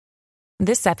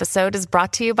This episode is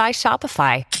brought to you by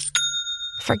Shopify.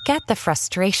 Forget the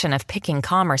frustration of picking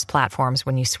commerce platforms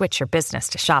when you switch your business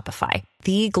to Shopify,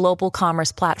 the global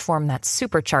commerce platform that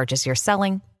supercharges your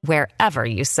selling wherever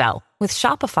you sell. With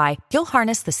Shopify, you'll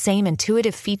harness the same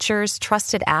intuitive features,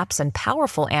 trusted apps, and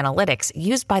powerful analytics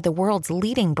used by the world's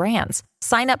leading brands.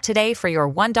 Sign up today for your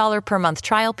 $1 per month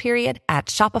trial period at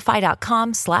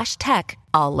shopify.com/tech,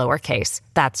 all lowercase.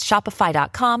 That's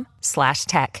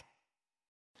shopify.com/tech.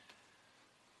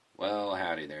 Well,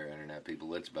 howdy there, Internet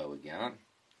people. It's Bo again.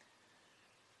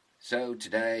 So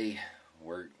today,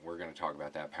 we're going to talk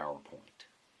about that PowerPoint.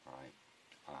 All right.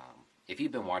 If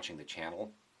you've been watching the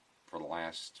channel for the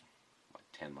last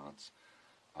 10 months,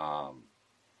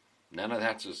 none of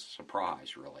that's a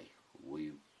surprise, really.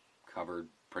 We've covered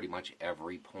pretty much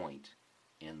every point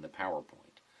in the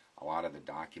PowerPoint. A lot of the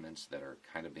documents that are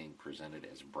kind of being presented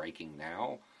as breaking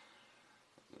now,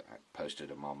 I posted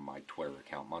them on my Twitter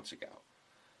account months ago.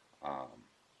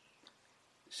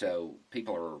 So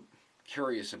people are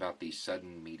curious about the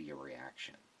sudden media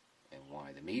reaction and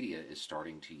why the media is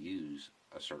starting to use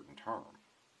a certain term.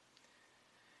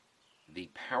 The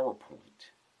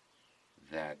PowerPoint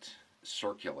that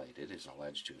circulated, is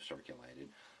alleged to have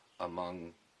circulated,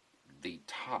 among the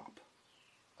top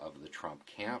of the Trump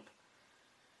camp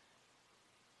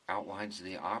outlines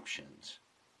the options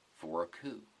for a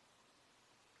coup.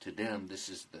 To them, this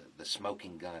is the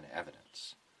smoking gun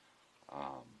evidence.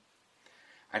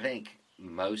 I think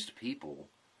most people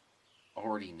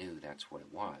already knew that's what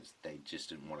it was. They just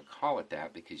didn't want to call it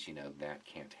that because, that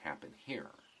can't happen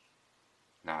here.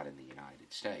 Not in the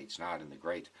United States, not in the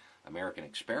great American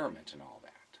experiment and all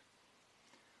that.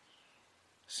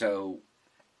 So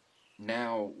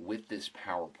now with this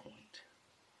PowerPoint,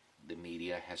 the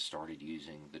media has started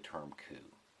using the term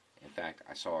coup. In fact,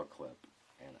 I saw a clip,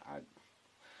 and I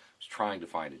was trying to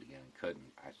find it again and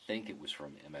couldn't. I think it was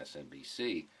from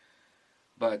MSNBC,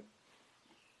 but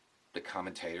the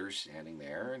commentator's standing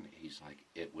there, and he's like,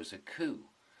 it was a coup.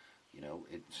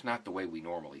 It's not the way we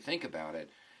normally think about it,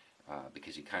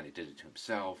 because he kind of did it to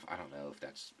himself. I don't know if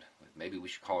that's, maybe we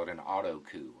should call it an auto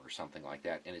coup or something like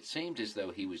that. And it seemed as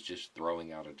though he was just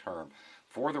throwing out a term.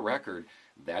 For the record,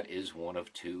 that is one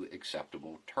of two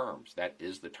acceptable terms. That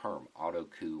is the term, auto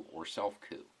coup or self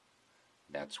coup.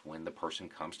 That's when the person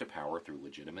comes to power through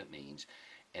legitimate means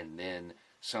and then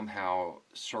somehow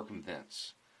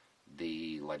circumvents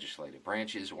the legislative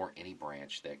branches or any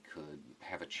branch that could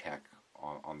have a check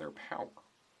on their power.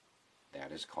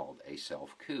 That is called a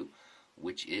self-coup,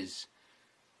 which is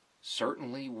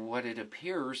certainly what it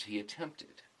appears he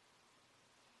attempted.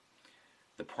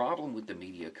 The problem with the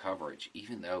media coverage,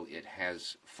 even though it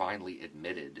has finally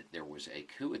admitted there was a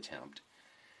coup attempt,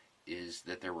 is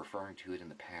that they're referring to it in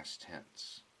the past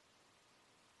tense.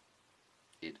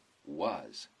 It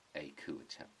was a coup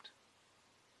attempt.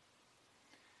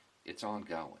 It's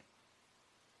ongoing.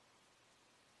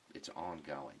 It's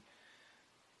ongoing.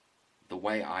 The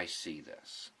way I see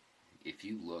this, if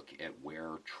you look at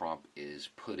where Trump is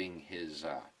putting his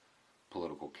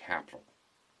political capital,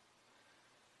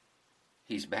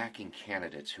 he's backing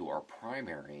candidates who are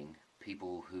primarying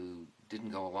people who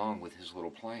didn't go along with his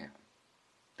little plan.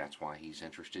 That's why he's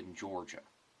interested in Georgia.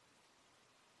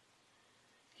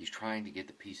 He's trying to get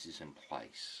the pieces in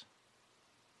place.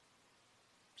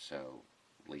 So,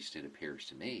 at least it appears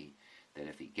to me, that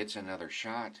if he gets another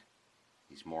shot,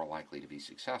 he's more likely to be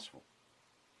successful.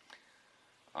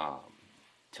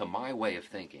 To my way of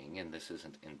thinking, and this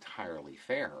isn't entirely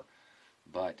fair,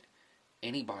 but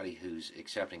anybody who's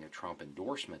accepting a Trump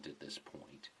endorsement at this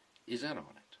point is in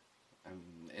on it.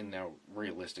 And now,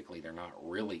 realistically, they're not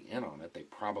really in on it. They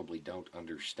probably don't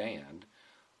understand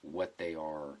what they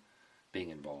are being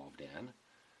involved in.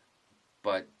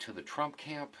 But to the Trump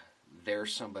camp,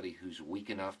 there's somebody who's weak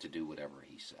enough to do whatever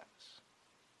he says.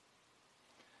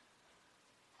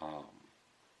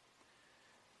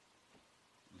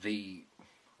 The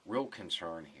real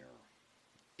concern here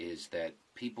is that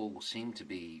people seem to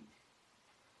be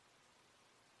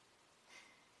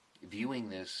viewing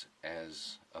this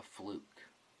as a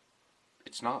fluke.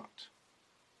 It's not.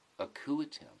 A coup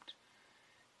attempt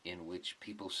in which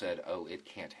people said, oh, it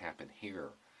can't happen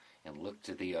here, and looked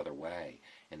to the other way,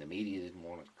 and the media didn't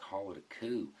want to call it a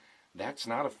coup. That's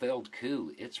not a failed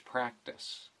coup. It's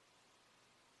practice.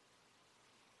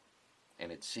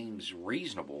 And it seems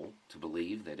reasonable to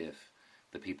believe that if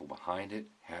the people behind it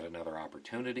had another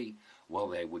opportunity, well,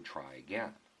 they would try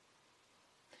again.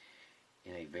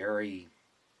 In a very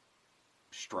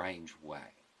strange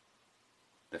way,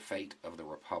 the fate of the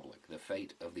Republic, the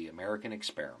fate of the American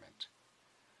experiment,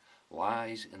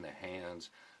 lies in the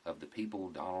hands of the people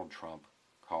Donald Trump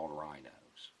called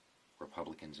rhinos,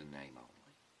 Republicans in name only.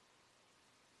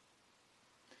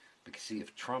 Because see,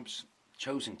 if Trump's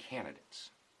chosen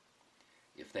candidates,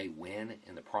 if they win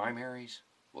in the primaries,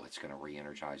 well, it's going to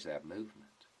re-energize that movement.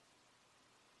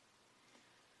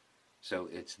 So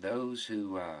it's those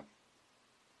who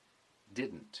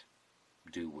didn't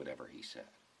do whatever he said,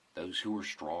 those who were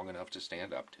strong enough to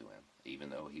stand up to him, even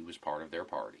though he was part of their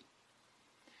party.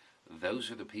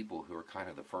 Those are the people who are kind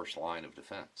of the first line of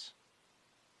defense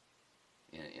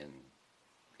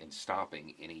in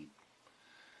stopping any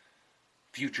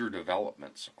future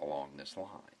developments along this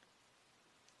line.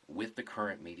 With the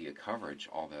current media coverage,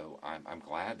 although I'm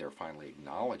glad they're finally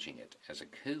acknowledging it as a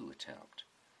coup attempt,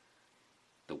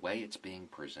 the way it's being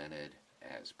presented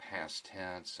as past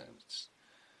tense and it's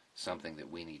something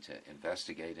that we need to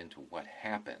investigate into what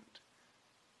happened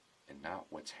and not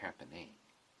what's happening,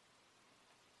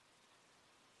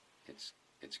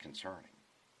 it's concerning.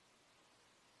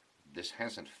 This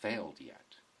hasn't failed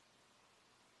yet.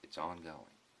 It's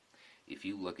ongoing. If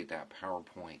you look at that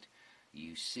PowerPoint,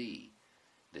 you see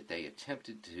that they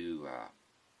attempted to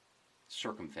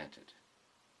circumvent it.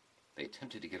 They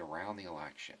attempted to get around the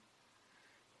election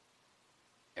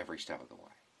every step of the way.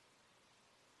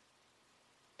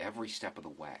 Every step of the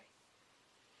way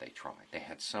they tried. They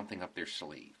had something up their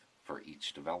sleeve for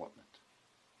each development.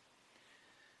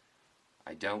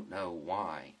 I don't know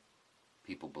why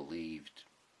people believed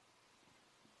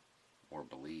or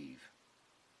believe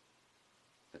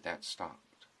that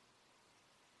stopped.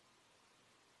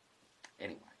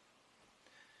 Anyway,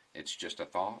 it's just a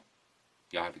thought.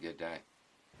 Y'all have a good day.